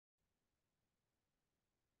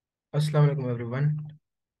Assalamu alaikum everyone.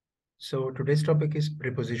 So today's topic is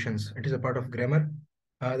prepositions. It is a part of grammar.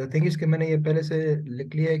 The thing is कि मैंने ये पहले से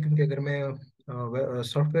लिख लिया है क्योंकि अगर मैं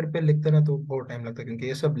सॉफ्टवेयर पे लिखता ना तो बहुत टाइम लगता है क्योंकि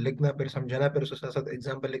ये सब लिखना फिर समझाना फिर उसके साथ साथ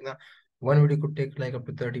एग्जाम्पल लिखना one video could take like up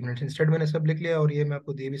to 30 minutes instead मैंने सब लिख लिया और ये मैं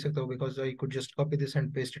आपको दे भी सकता हूँ because I could just copy this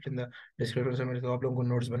and paste it in the description से मेरे तो आप लोगों को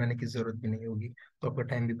नोट्स बनाने की जरूरत भी नहीं होगी तो आपका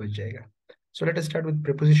टाइम भी बच जाएगा. So let us start with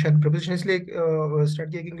preposition. Preposition इसलिए स्टार्ट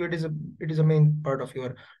किया क्योंकि it is a main part of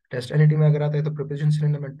your test. NET में अगर आता है तो प्रिपोजिशन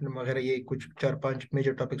सिनोनिम वगैरह ये कुछ 4-5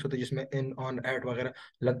 मेजर टॉपिक्स होते हैं जिसमें इन ऑन एट वगैरह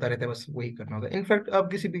लगता रहता है, बस वही करना होता है. इनफैक्ट आप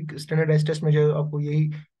किसी भी स्टैंडर्डाइज टेस्ट में जो आपको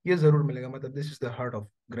ये जरूर मिलेगा, मतलब this is the heart of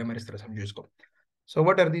grammar, इस तरह समझो इसको. सो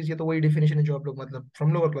व्हाट आर दीज, ये तो वही डेफिनेशन है जो आप लोग मतलब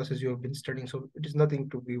from lower classes you have been studying, so it is nothing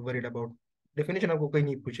to be worried about. Definition आपको कहीं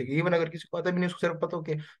नहीं पूछेगी, इवन अगर किसी को पता भी नहीं उसको सिर्फ पता हो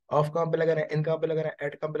कि ऑफ कहाँ पे लगाना है, इन कहाँ पे लगाना है,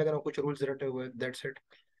 एट कहाँ पे लगाना है, कुछ रूल्स रटे हुए, that's it.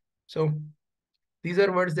 So these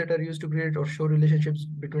are words that are used to create or show relationships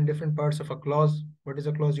between different parts of a clause. What is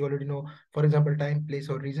a clause? You already know. For example, time, place,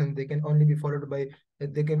 or reason. They can only be followed by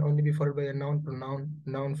a noun, pronoun,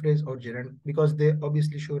 noun phrase, or gerund because they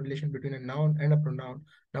obviously show relation between a noun and a pronoun.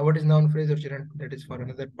 Now, what is noun phrase or gerund? That is for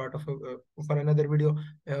another part of for another video.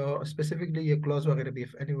 Specifically, a clause. Whatever.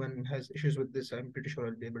 If anyone has issues with this, I'm pretty sure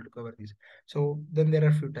I'll be able to cover these. So then there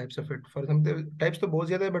are few types of it. For example, types to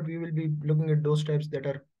both zyada, but we will be looking at those types that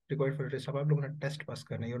are required for a test. अब आप लोगों ने test pass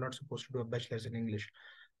करना है. You're not supposed to do a bachelor's in English.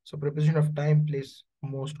 So preposition of time, place,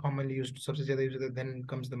 most commonly used, सबसे ज्यादा use होता है. Then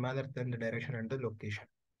comes the manner, then the direction and the location.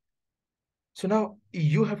 So now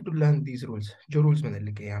you have to learn these rules. जो rules मैंने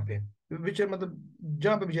लिखे यहाँ पे, which are मतलब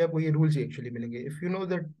जहाँ पे भी जाए आपको ये rules ही actually मिलेंगे. If you know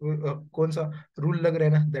that कौन सा rule लग रहा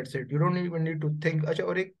है ना, that's it. You don't even need to think. अच्छा,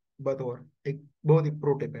 और एक बात और, एक बहुत ही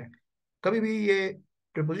प्रो टिप है, कभी भी ये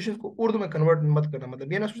prepositions को उर्दू में कन्वर्ट मत करना.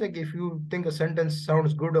 मतलब ये ना सोचना कि if you think a sentence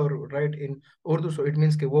sounds good or right in Urdu so it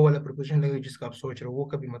means कि वो वाला preposition लगेगा जिसका आप सोच रहे हो, वो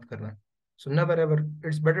कभी मत करना. So never ever,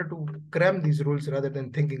 it's better to cram these rules rather than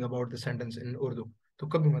thinking about the sentence in Urdu. तो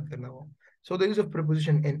कभी मत करना वो. So the use of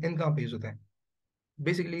preposition in कहाँ पे use होता है?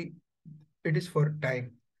 Basically it is for time.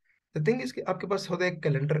 The thing is कि आपके पास होता है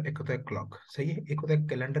कैलेंडर, एक होता है क्लॉक. सही है, एक होता है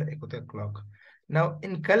कैलेंडर, एक होता है clock. Now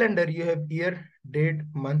in calendar you have year, date,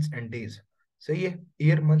 months and days. सही है,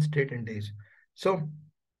 year, months, date and days. So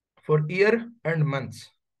for year and months,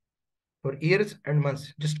 for years and months,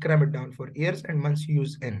 just cram it down. For years and months you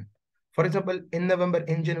use in. For example, in November,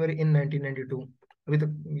 in January, in 1992. अभी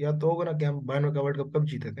तक याद तो होगा ना कि हम 92 का world cup कब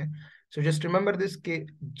जीते थे. सो जस्ट रिमेंबर दिस कि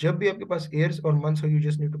जब भी आपके पास ईयर्स और मंथ्स हो, you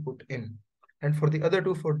just need to put in. And for the other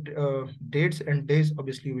to, for dates and days,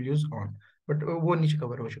 obviously you will use on, but वो नीचे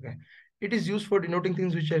कवर हो चुका है. It is use for denoting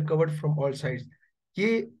things which are covered from all sides.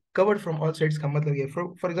 ये covered from all sides का मतलब ये,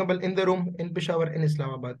 for example, in the room, in Peshawar, in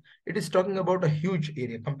Islamabad. It is talking about a huge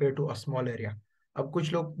area compare to a small area. अब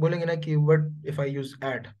कुछ लोग बोलेंगे ना कि what if I use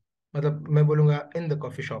eight, मतलब मैं बोलूंगा in the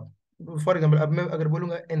coffee shop. For example, अब मैं अगर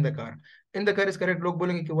बोलूंगा in the car is correct, लोग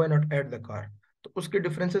बोलेंगे कि why not at the car. तो उसके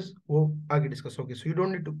डिफरेंसेस वो आगे डिस्कस होंगे. So you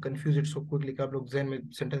don't need to confuse it so quickly कि आप लोग जहन में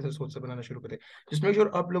सेंटेंसेस सोच से बनाना शुरू करें. जस्ट मेक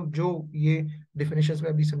श्योर आप लोग जो ये डिफिनेशंस में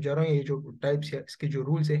अभी समझा रहा हूँ, ये जो टाइप्स या इसके जो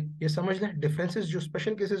रूल्स है, ये समझ लें. डिफरेंसेस जो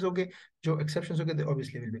स्पेशल केसेस हो गए, जो एक्सेप्शंस हो गए, दे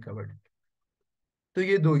ऑब्वियसली विल बी कवर्ड. तो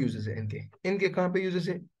ये दो यूजेस है इनके. इनके कहाँ पे यूजेस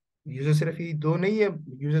है? यूजेस सिर्फ ये दो नहीं है,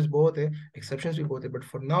 यूजेस बहुत है, एक्सेप्शंस भी बहुत है, but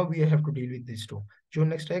for now we have to deal with this to. जो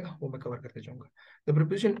नेक्स्ट आएगा वो मैं कवर करते जाऊंगा. The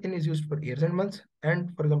preposition in is used for years and months, and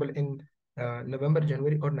for example in नवंबर,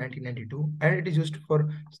 जनवरी और 1992. And it is used for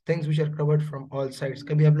things which are covered from all sides.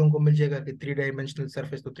 कभी आप लोगों को मिल जाएगा कि 3 डायमेंशनल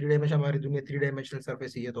सरफेस, तो 3 डायमेंशन, हमारी दुनिया 3 डायमेंशनल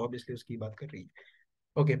सरफेस ही है, तो ऑब्वियसली उसकी बात कर रही है.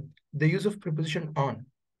 Okay, the use of preposition on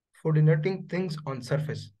for denoting things on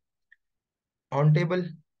surface. On table,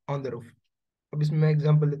 on the roof. अब इसमें मैं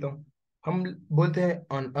एग्जांपल देता हूँ. हम बोलते हैं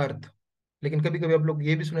ऑन अर्थ, लेकिन कभी कभी आप लोग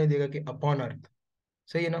ये भी सुनाई देगा कि अपॉन अर्थ.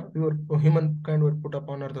 सही है ना, ह्यूमन काइंड वर पुट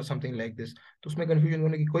अपॉन अर्थ और समथिंग लाइक दिस. तो उसमें कंफ्यूजन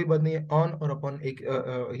होने की कोई बात नहीं है. ऑन और अपॉन एक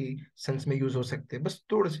ही सेंस में यूज हो सकते हैं, बस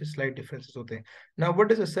थोड़े से स्लाइट डिफरेंसेस होते हैं. Now what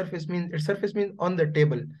does a surface mean? It surface mean on the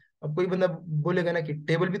table. अब कोई बंदा बोलेगा ना कि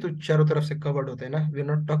टेबल भी तो चारों तरफ से कवर्ड होता है ना, we are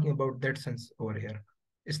not talking about that sense over here.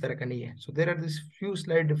 इस तरह का नहीं है. So there are this few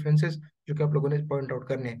slight differences जो कि आप लोगों ने पॉइंट आउट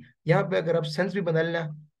करने हैं. यहाँ पे अगर आप सेंस भी बदल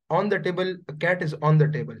लेना, on the table, a cat is on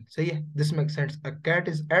the table. सही है, this make sense. A cat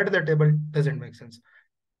is at the table doesn't make sense.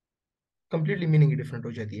 Completely meaning different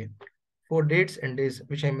हो जाती है. For dates and days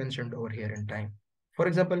which I mentioned over here in time. For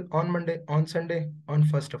example, on Monday, on Sunday, on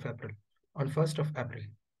 1st of April, on 1st of April.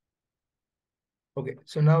 Okay,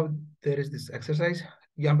 so now there is this exercise.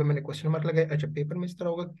 यहाँ पे मैंने question mark लगाया. अच्छा, paper में इस तरह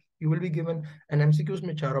होगा, you will be given an MCQs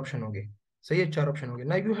में 4 ऑप्शन होंगे. सही है, 4 ऑप्शन होंगे.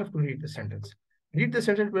 Now you have to read the sentence. Read the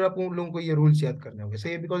sentence पर आप उन लोगों को ये रूल्स याद करने होंगे,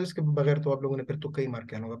 सही है, बिकॉज इसके बगैर तो आप लोगों ने फिर तो कई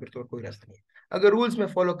मार्क आना होगा, फिर तो कोई रास्ता नहीं है। अगर रूल्स में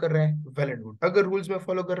फॉलो कर रहे हैं वेल एंड गुड, अगर रूल्स में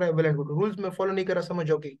फॉलो कर रहे हैं वेल एंड गुड, रूल्स में फॉलो नहीं कर रहा समझ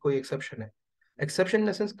जाओ कि कोई एक्सेप्शन है। एक्सेप्शन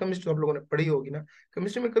इन सेंस केमिस्ट्री आप लोगों ने पढ़ी होगी ना,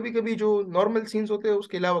 केमिस्ट्री में कभी कभी जो नॉर्मल सीन्स होते हैं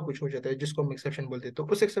उसके अलावा कुछ हो जाता है जिसको हम एक्सेप्शन बोलते हैं, तो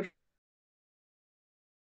उस एक्सेप्शन